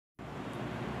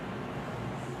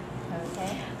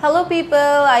Hello people,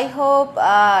 I hope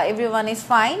everyone is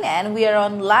fine and we are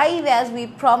on live as we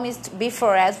promised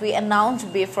before, as we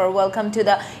announced before. Welcome to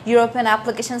the European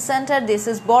Application Center. This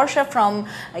is Borsha from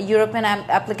European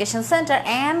Application Center,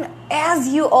 and as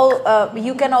you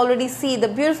you can already see the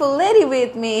beautiful lady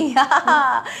with me.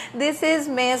 This is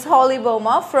Ms. Holly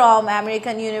Boma from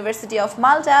American University of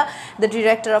Malta, the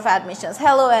Director of Admissions.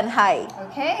 Hello and hi.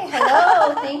 Okay,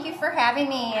 hello. Thank you for having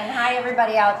me, and hi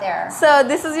everybody out there. So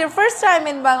this is your first time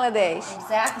in Bangladesh.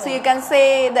 Exactly. So you can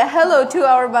say the hello to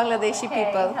our Bangladeshi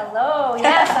people. Hello.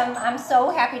 Yes, I'm so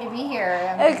happy to be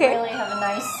here. Okay. Really have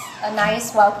a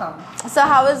nice welcome. So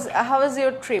how was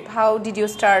your trip? How did you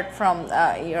start from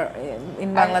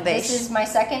in Bangladesh? This is my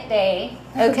second day.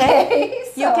 Okay.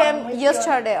 So you came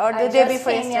yesterday or the day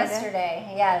before yesterday?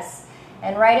 Yesterday. Yes.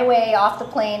 And right away off the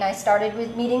plane, I started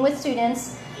with meeting with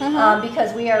students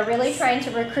because we are really trying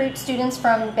to recruit students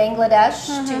from Bangladesh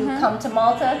to come to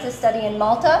Malta to study in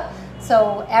Malta.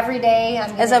 So every day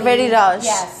I'm it's a very rush.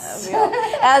 Yes.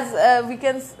 As we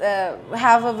can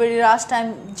have a very rush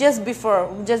time just before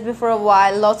a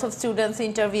while, lots of students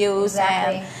interviews.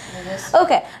 Exactly.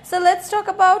 Okay, so let's talk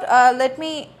about let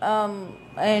me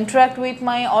interact with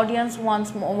my audience one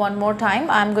more time.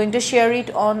 I'm going to share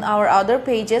it on our other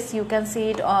pages. You can see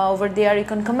it over there. You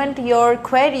can comment your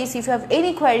queries if you have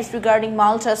any queries regarding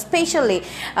Malta, especially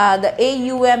the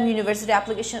AUM University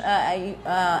application,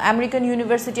 American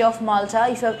University of Malta.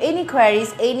 If you have any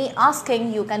queries, any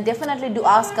asking, you can definitely do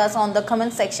ask us on the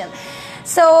comment section.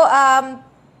 So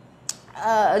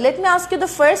let me ask you the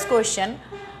first question.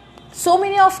 So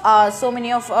many of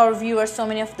our viewers, so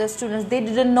many of the students, they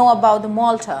didn't know about the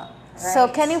Malta. Right. So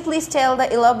can you please tell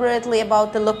elaborately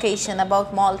about the location,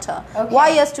 about Malta? Okay. Why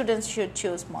your students should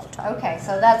choose Malta? Okay,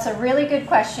 so that's a really good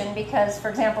question because, for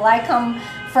example, I come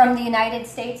from the United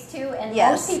States too, and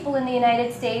most people in the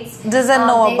United States don't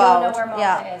know where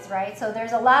Malta is, right? So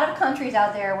there's a lot of countries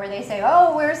out there where they say,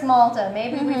 oh, where's Malta?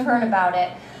 Maybe we've heard about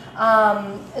it.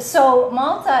 So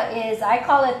Malta is, I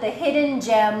call it the hidden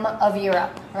gem of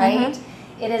Europe, right?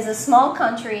 It is a small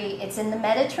country. It's in the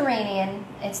Mediterranean.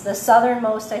 It's the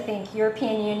southernmost, I think,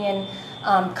 European Union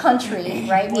country,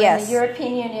 right? We're in the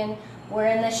European Union. We're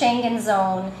in the Schengen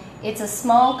zone. It's a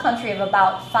small country of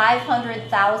about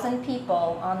 500,000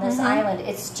 people on this island.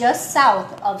 It's just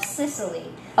south of Sicily.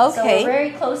 Okay. So we're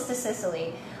very close to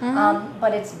Sicily.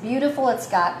 But it's beautiful. It's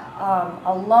got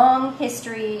a long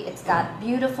history. It's got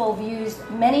beautiful views.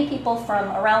 Many people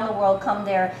from around the world come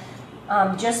there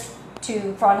just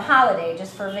for on holiday,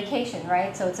 just for vacation,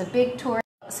 right? So it's a big tour.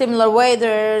 Similar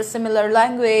weather, similar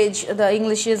language. The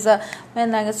English is a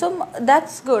main language, so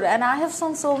that's good. And I have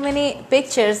seen so many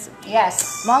pictures.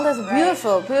 Yes, Malta is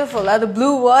beautiful, beautiful. The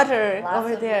blue water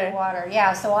over there. Blue water,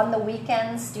 yeah. So on the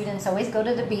weekends, students always go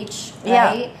to the beach,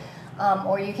 right? Yeah.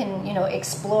 Or you can,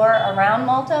 explore around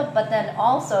Malta, but then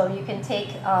also you can take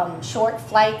short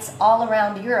flights all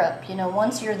around Europe.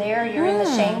 Once you're there, you're in the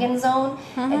Schengen zone,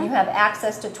 and you have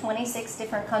access to 26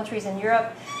 different countries in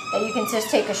Europe that you can just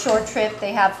take a short trip.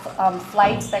 They have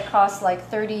flights that cost like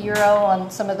 €30 on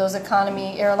some of those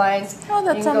economy airlines. Oh,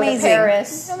 that's amazing. Go to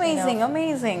Paris,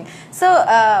 amazing. So,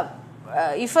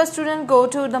 if a student go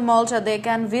to the Malta, they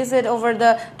can visit over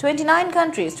the 29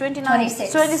 countries,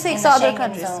 26 other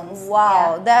countries. Zones.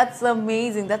 Wow, that's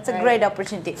amazing. That's a great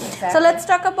opportunity. Exactly. So let's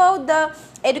talk about the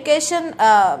education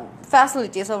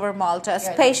facilities over Malta.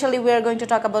 Especially we are going to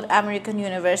talk about American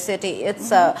University.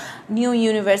 It's a new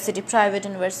university, private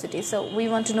university. So we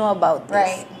want to know about this.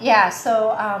 Right. Yeah.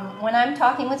 So when I'm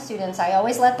talking with students, I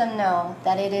always let them know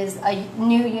that it is a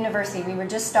new university. We were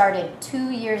just started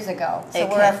 2 years ago. So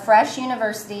we're a fresh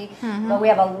university, but we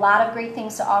have a lot of great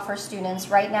things to offer students.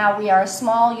 Right now we are a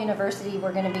small university.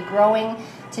 We're going to be growing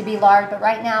to be large, but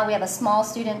right now we have a small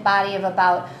student body of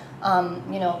about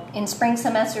in spring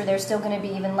semester, there's still going to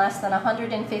be even less than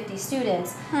 150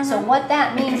 students. So what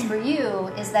that means for you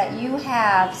is that you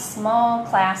have small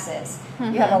classes.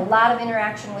 You have a lot of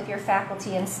interaction with your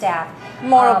faculty and staff.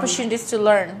 More opportunities to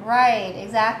learn. Right,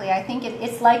 exactly. I think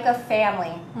it's like a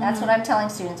family. That's what I'm telling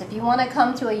students. If you want to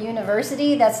come to a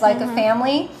university that's like a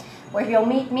family, where you'll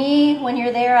meet me when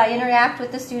you're there. I interact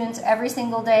with the students every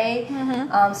single day.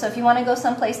 So if you want to go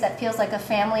someplace that feels like a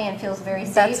family and feels very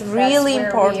safe, that's really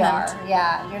important.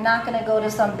 Yeah, you're not going to go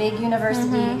to some big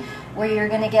university where you're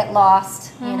going to get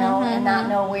lost, and not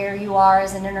know where you are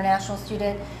as an international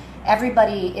student.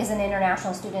 Everybody is an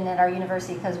international student at our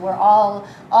university because we're all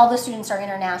the students are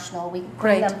international. We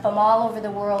bring them from all over the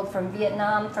world, from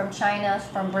Vietnam, from China,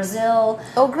 from Brazil.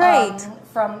 Oh, great.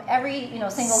 from every single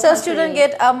So country. students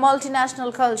get a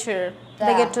multinational culture.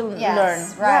 They get to Yes,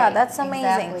 learn. right, Yeah, that's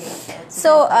amazing. exactly. It's a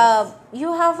So good place.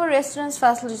 you have a restaurant's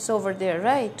facilities over there,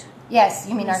 right? Yes,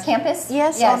 you mean our campus?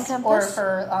 Yes, on campus.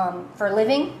 Or for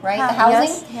living, right? Huh, The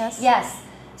housing? yes. Yes.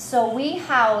 So we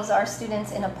house our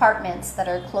students in apartments that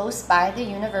are close by the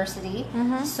university.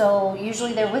 So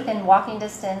usually they're within walking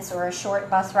distance or a short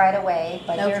bus ride away.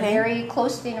 But you're Okay. very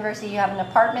close to the university. You have an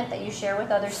apartment that you share with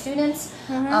other students.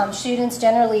 Students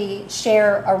generally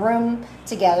share a room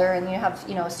together, and you have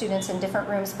students in different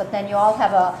rooms. But then you all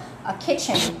have a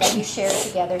kitchen that you share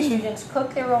together. Students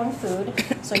cook their own food,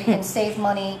 so you can save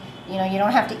money. You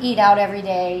don't have to eat out every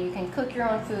day. You can cook your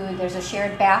own food. There's a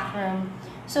shared bathroom.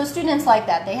 So students like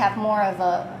that. They have more of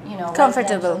a,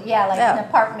 Comfortable. residential- Yeah, an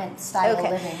apartment style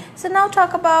living. So now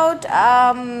talk about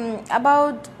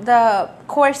the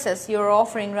courses you're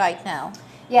offering right now.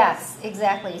 Yes,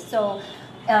 exactly. So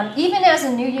even as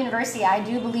a new university, I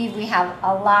do believe we have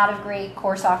a lot of great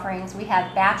course offerings. We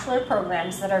have bachelor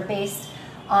programs that are based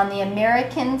on the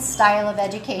American style of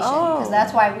education, because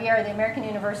that's why we are the American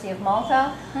University of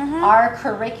Malta. Our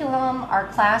curriculum, our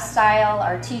class style,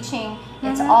 our teaching,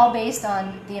 it's all based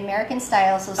on the American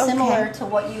style, so similar to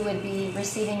what you would be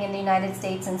receiving in the United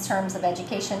States in terms of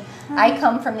education. I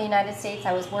come from the United States.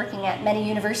 I was working at many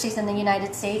universities in the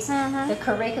United States. The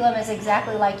curriculum is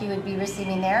exactly like you would be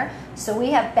receiving there. So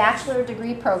we have bachelor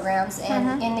degree programs,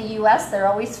 and in the U.S. they're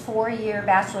always 4-year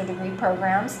bachelor degree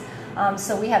programs.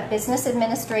 So we have business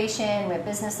administration, we have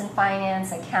business and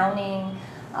finance, accounting.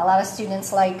 A lot of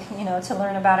students like, to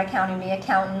learn about accounting, be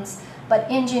accountants. But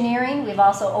engineering, we've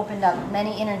also opened up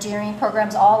many engineering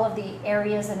programs, all of the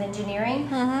areas of engineering.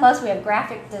 Plus we have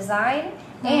graphic design,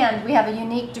 and we have a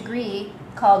unique degree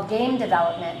called game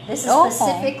development. This is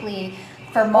specifically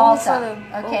for Malta,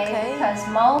 okay? Because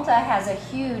Malta has a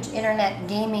huge internet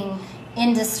gaming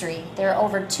industry. There are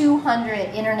over 200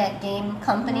 internet game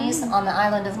companies on the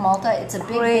island of Malta. It's a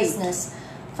big business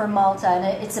for Malta, and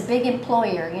it's a big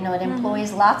employer. It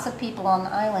employs lots of people on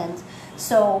the island.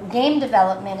 So game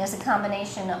development is a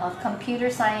combination of computer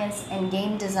science and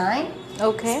game design,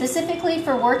 specifically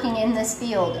for working in this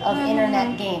field of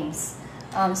internet games.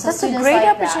 So that's a great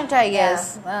opportunity, I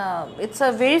guess. It's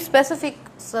a very specific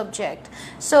subject.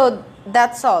 So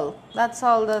that's all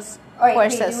the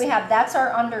courses. We have, that's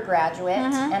our undergraduate,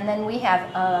 and then we have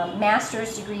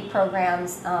master's degree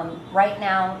programs. Right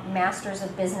now, Masters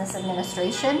of Business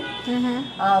Administration,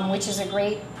 which is a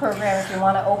great program if you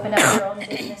want to open up your own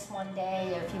business one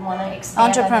day, or if you want to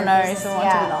expand Entrepreneurs on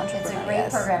your business. It's a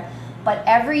great program. But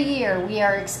every year we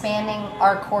are expanding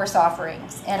our course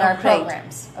offerings and our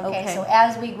programs. Okay, so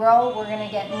as we grow, we're going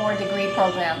to get more degree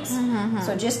programs.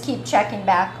 So just keep checking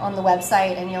back on the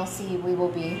website, and you'll see we will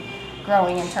be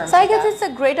growing in terms so of I guess that. it's a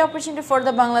great opportunity for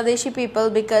the Bangladeshi people,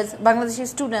 because Bangladeshi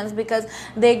students, because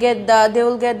they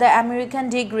will get the American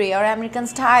degree or American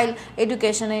style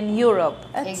education in Europe.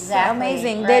 It's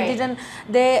amazing. Right.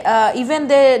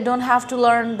 They don't have to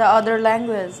learn the other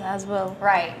language as well.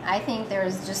 Right. I think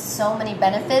there's just so many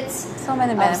benefits.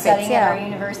 Of studying at our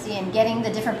university and getting the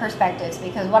different perspectives.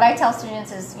 Because what I tell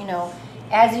students is,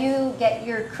 as you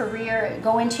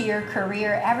go into your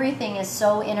career, everything is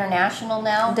so international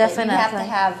now. Definitely. That you have to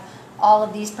have all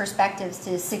of these perspectives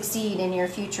to succeed in your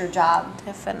future job.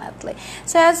 Definitely.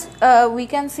 So as we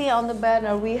can see on the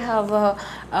banner, we have a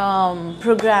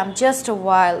program, just a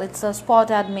while. It's a spot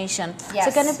admission. Yes.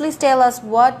 So can you please tell us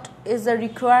what is the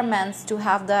requirements to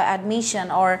have the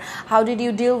admission, or how did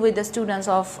you deal with the students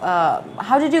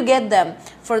how did you get them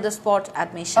for the spot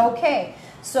admission? Okay.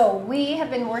 So we have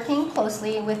been working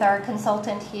closely with our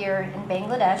consultant here in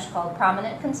Bangladesh called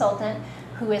Prominent Consultant,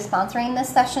 who is sponsoring this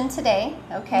session today,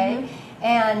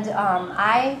 And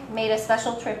I made a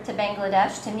special trip to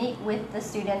Bangladesh to meet with the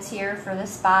students here for the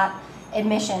spot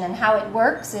admission. And how it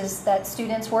works is that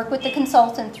students work with the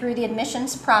consultant through the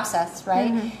admissions process,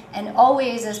 right? And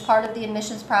always as part of the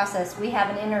admissions process, we have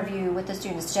an interview with the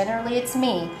students. Generally, it's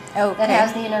me that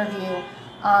has the interview.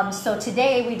 So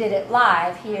today we did it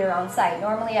live here on site.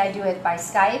 Normally I do it by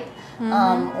Skype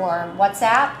or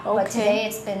WhatsApp, but today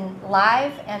it's been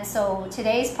live, and so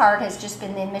today's part has just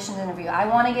been the admissions interview. I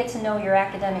want to get to know your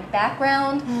academic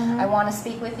background. I want to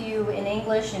speak with you in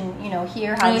English and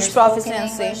hear how your spoken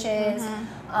English is.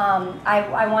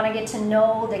 I want to get to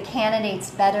know the candidates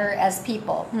better as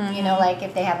people. Like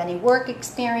if they have any work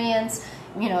experience,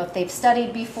 if they've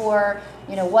studied before,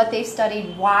 what they've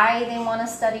studied, why they want to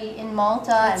study in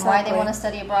Malta, and why they want to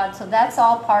study abroad. So that's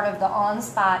all part of the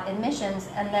on-spot admissions.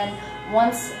 And then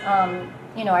once,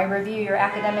 I review your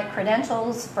academic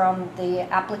credentials from the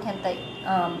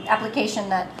application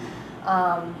that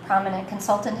Prominent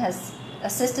Consultant has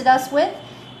assisted us with,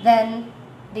 then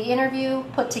the interview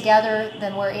put together,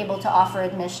 then we're able to offer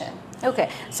admission. Okay,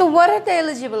 so what are the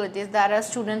eligibilities that a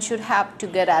student should have to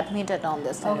get admitted on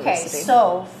this university? Okay,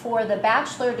 so for the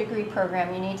bachelor degree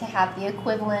program, you need to have the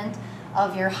equivalent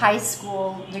of your high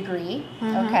school degree,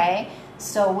 okay?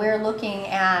 So we're looking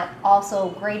at also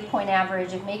grade point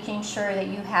average of making sure that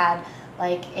you had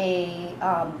like a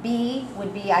B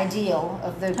would be ideal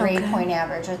of the grade point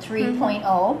average, or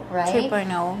 3.0, right?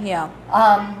 3.0, yeah.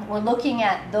 We're looking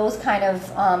at those kind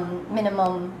of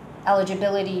minimum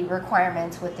eligibility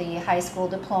requirements with the high school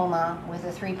diploma with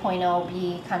a 3.0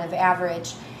 B kind of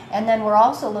average. And then we're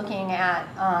also looking at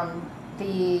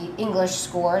the English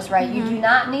scores, right? You do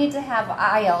not need to have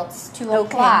IELTS to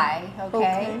apply,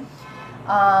 okay?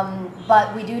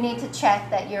 But we do need to check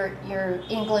that your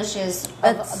English is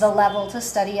of the level to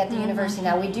study at the university.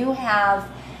 Now, we do have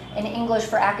an English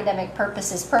for academic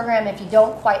purposes program if you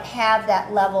don't quite have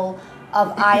that level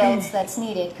of IELTS that's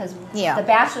needed, because the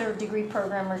bachelor degree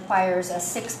program requires a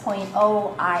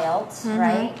 6.0 IELTS,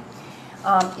 right?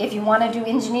 If you want to do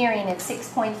engineering, it's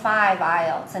 6.5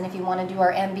 IELTS, and if you want to do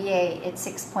our MBA, it's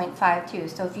 6.52.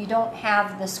 So if you don't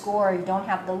have the score, you don't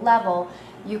have the level,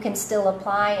 you can still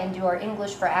apply and do our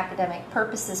English for academic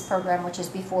purposes program, which is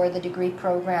before the degree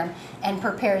program, and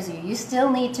prepares you. You still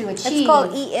need to achieve. It's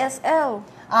called ESL.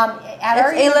 At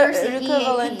our university,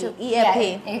 equivalent to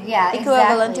EAP. Yeah,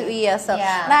 equivalent exactly. to ESL.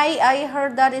 Yeah. And I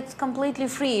heard that it's completely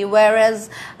free, whereas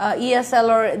ESL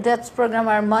or that program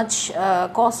are much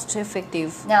cost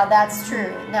effective. Now that's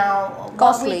true. Now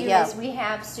Costly, what we do is we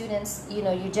have students, you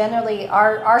know, you generally,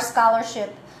 our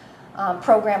scholarship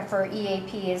program for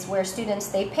EAP is where students,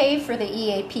 they pay for the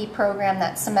EAP program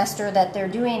that semester that they're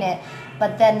doing it,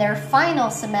 but then their final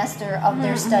semester of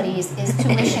their studies is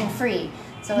tuition free.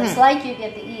 So it's like you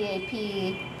get the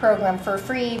EAP program for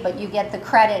free, but you get the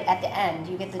credit at the end.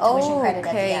 You get the tuition credit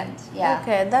at the end. Yeah.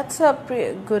 Okay, that's a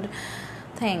pretty good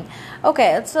thing.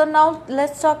 Okay, so now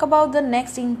let's talk about the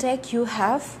next intake you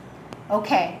have.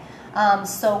 Okay,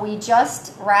 so we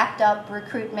just wrapped up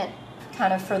recruitment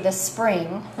kind of for the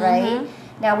spring, right?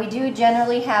 Now we do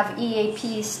generally have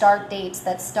EAP start dates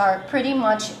that start pretty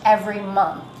much every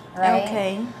month, right?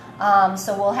 Okay.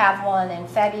 So we'll have one in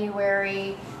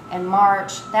February and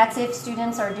March. That's if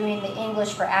students are doing the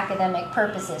English for academic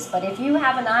purposes. But if you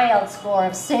have an IELTS score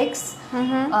of 6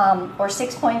 or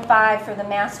 6.5 for the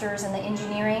master's in the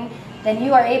engineering, then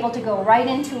you are able to go right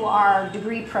into our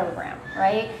degree program,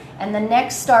 right? And the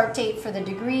next start date for the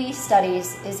degree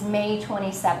studies is May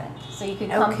 27th. So you could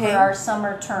come for our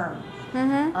summer term.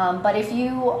 But if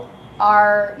you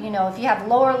are, you know, if you have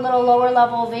little lower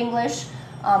level of English,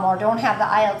 or don't have the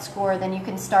IELTS score, then you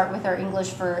can start with our English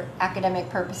for academic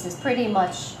purposes pretty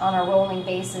much on a rolling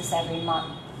basis every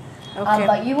month.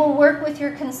 But you will work with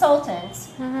your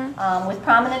consultants, with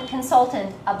prominent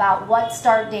consultant, about what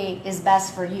start date is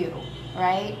best for you,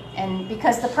 right? And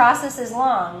because the process is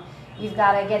long, you've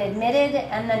got to get admitted,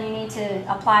 and then you need to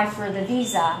apply for the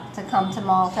visa to come to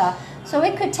Malta. So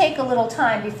it could take a little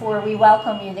time before we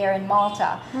welcome you there in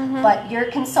Malta. But your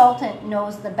consultant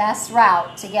knows the best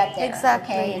route to get there,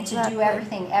 okay? And to do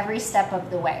everything every step of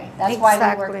the way. That's why we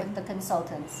work with the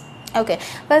consultants. Okay,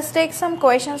 let's take some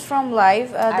questions from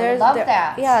live. I would love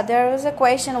that. Yeah, there was a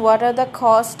question, what are the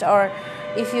cost, or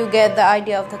if you get the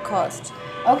idea of the cost?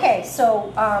 Okay,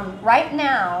 so right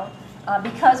now,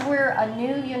 because we're a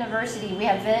new university, we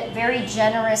have very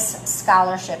generous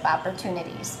scholarship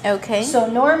opportunities. Okay. So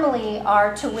normally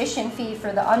our tuition fee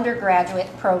for the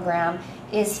undergraduate program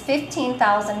is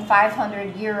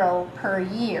 €15,500 per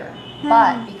year.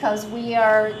 But because we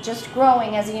are just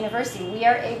growing as a university, we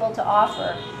are able to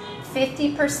offer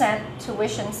 50%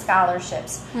 tuition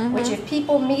scholarships, which if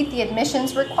people meet the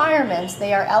admissions requirements,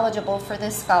 they are eligible for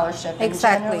this scholarship. And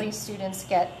generally students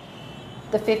get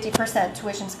the 50%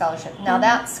 tuition scholarship. Now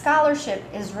that scholarship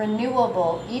is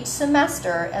renewable each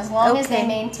semester as long as they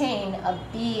maintain a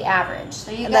B average.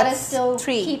 So you got to still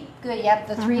keep good,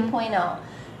 the 3.0.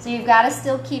 So you've got to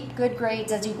still keep good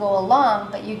grades as you go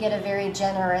along, but you get a very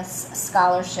generous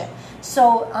scholarship.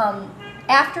 So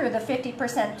after the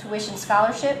 50% tuition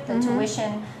scholarship, the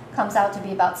tuition comes out to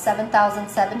be about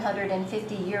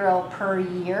 €7,750 per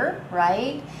year,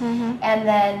 right? And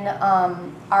then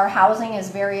our housing is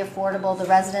very affordable. The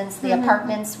residents, the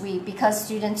apartments, because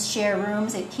students share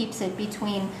rooms, it keeps it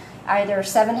between either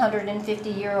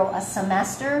 €750 a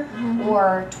semester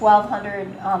or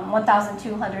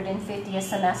 $1,250 a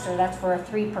semester. That's for a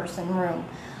 3-person room.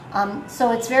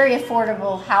 So it's very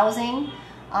affordable housing.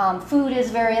 Food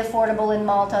is very affordable in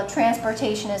Malta.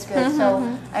 Transportation is good. So,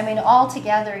 I mean,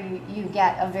 altogether, you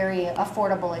get a very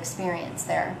affordable experience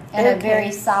there and a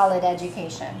very solid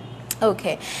education.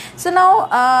 Okay, so now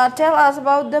tell us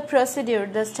about the procedure,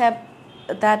 the step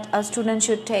that a student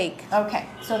should take. Okay,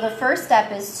 so the first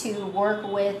step is to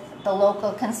work with the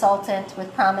local consultant,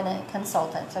 with prominent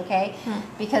consultants, okay?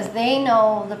 Because they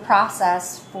know the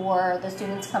process for the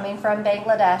students coming from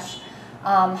Bangladesh,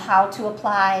 how to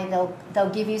apply. They'll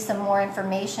give you some more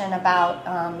information about,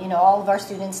 all of our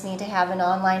students need to have an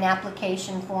online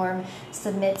application form,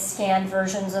 submit scanned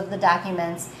versions of the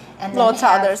documents, and then Lots of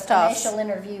have other stuff. initial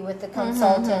interview with the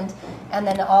consultant, and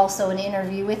then also an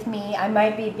interview with me. I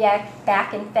might be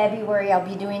back in February. I'll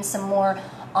be doing some more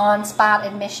on-spot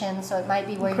admissions, so it might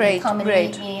be where you can come and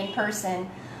meet me in person.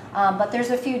 But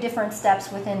there's a few different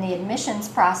steps within the admissions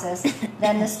process.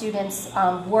 Then the students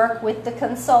work with the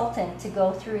consultant to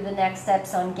go through the next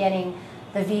steps on getting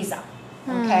the visa.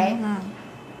 Okay.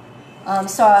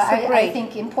 So I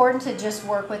think important to just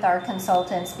work with our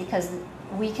consultants, because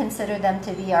we consider them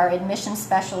to be our admission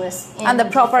specialists and the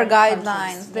proper guidelines.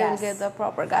 Countries. They will get the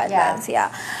proper guidelines.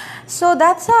 Yeah. So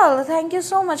that's all. Thank you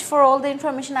so much for all the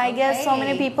information. I guess so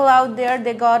many people out there,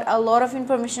 they got a lot of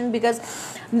information, because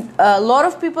a lot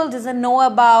of people doesn't know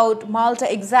about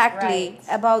Malta exactly,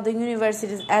 about the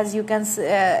universities. As you can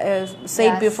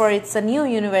say before, it's a new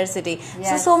university.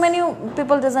 So many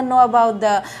people doesn't know about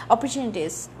the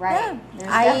opportunities. Right. Yeah.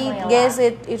 I guess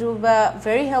it will be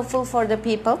very helpful for the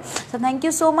people. So thank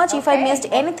you so much. If I missed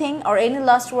anything or any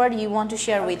last word you want to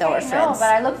share with our friends. No, but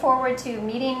I look forward to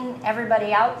meeting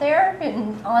everybody out there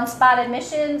in on-spot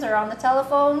admissions or on the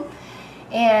telephone,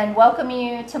 and welcome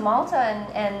you to Malta,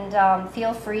 and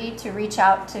feel free to reach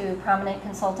out to prominent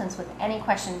consultants with any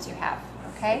questions you have.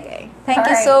 Okay. Thank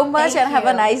you so much, and have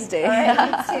a nice day. All right,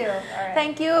 you too. All right.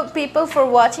 Thank you, people, for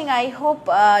watching. I hope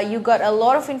you got a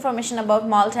lot of information about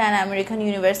Malta and American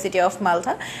University of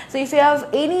Malta. So if you have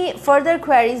any further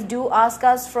queries, do ask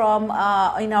us from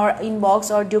in our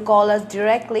inbox, or do call us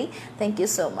directly. Thank you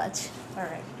so much. All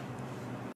right.